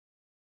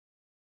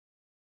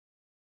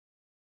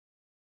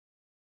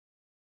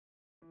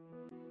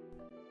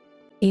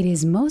It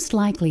is most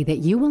likely that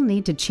you will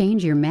need to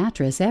change your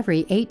mattress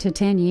every 8 to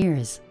 10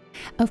 years.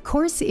 Of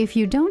course, if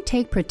you don't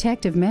take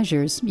protective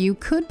measures, you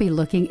could be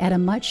looking at a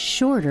much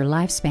shorter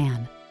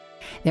lifespan.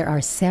 There are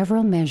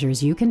several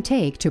measures you can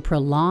take to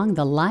prolong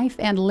the life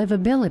and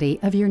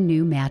livability of your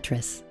new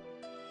mattress.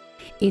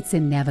 It's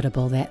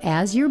inevitable that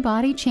as your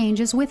body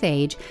changes with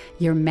age,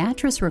 your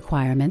mattress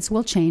requirements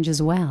will change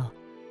as well.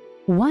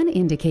 One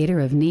indicator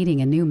of needing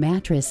a new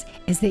mattress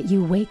is that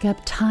you wake up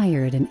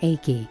tired and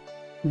achy.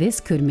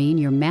 This could mean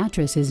your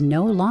mattress is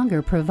no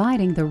longer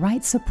providing the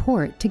right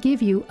support to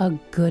give you a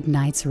good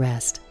night's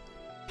rest.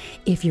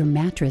 If your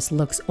mattress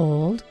looks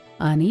old,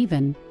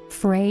 uneven,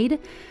 frayed,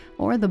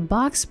 or the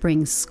box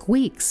spring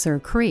squeaks or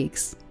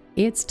creaks,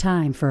 it's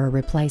time for a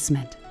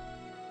replacement.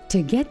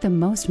 To get the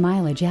most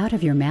mileage out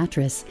of your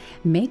mattress,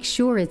 make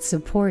sure it's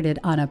supported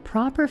on a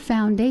proper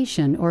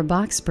foundation or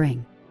box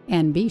spring,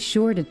 and be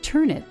sure to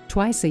turn it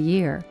twice a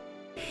year.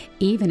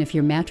 Even if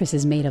your mattress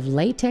is made of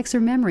latex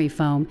or memory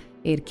foam,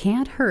 it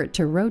can't hurt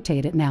to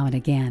rotate it now and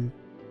again.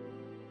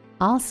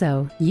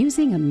 Also,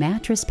 using a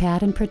mattress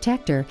pad and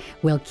protector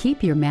will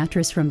keep your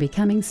mattress from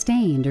becoming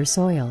stained or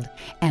soiled,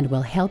 and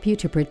will help you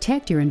to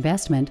protect your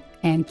investment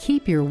and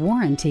keep your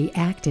warranty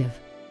active.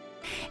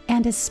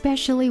 And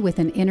especially with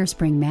an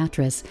innerspring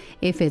mattress,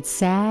 if it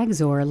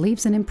sags or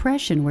leaves an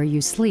impression where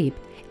you sleep,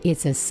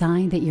 it's a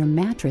sign that your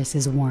mattress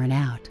is worn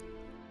out.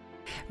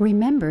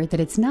 Remember that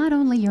it's not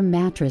only your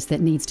mattress that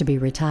needs to be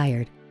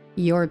retired.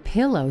 Your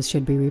pillows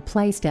should be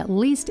replaced at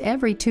least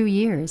every 2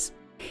 years.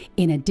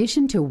 In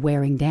addition to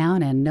wearing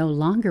down and no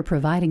longer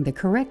providing the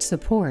correct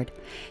support,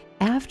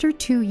 after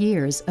 2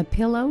 years, a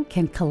pillow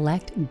can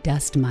collect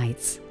dust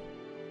mites.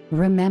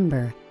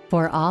 Remember,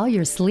 for all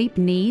your sleep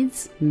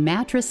needs,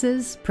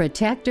 mattresses,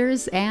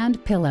 protectors,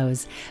 and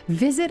pillows,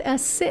 visit a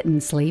Sit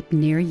and Sleep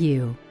near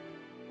you.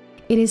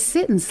 It is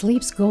Sit and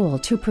Sleep's goal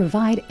to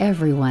provide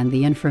everyone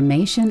the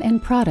information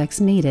and products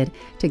needed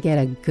to get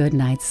a good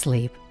night's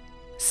sleep.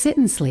 Sit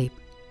and Sleep,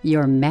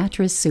 your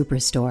mattress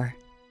superstore.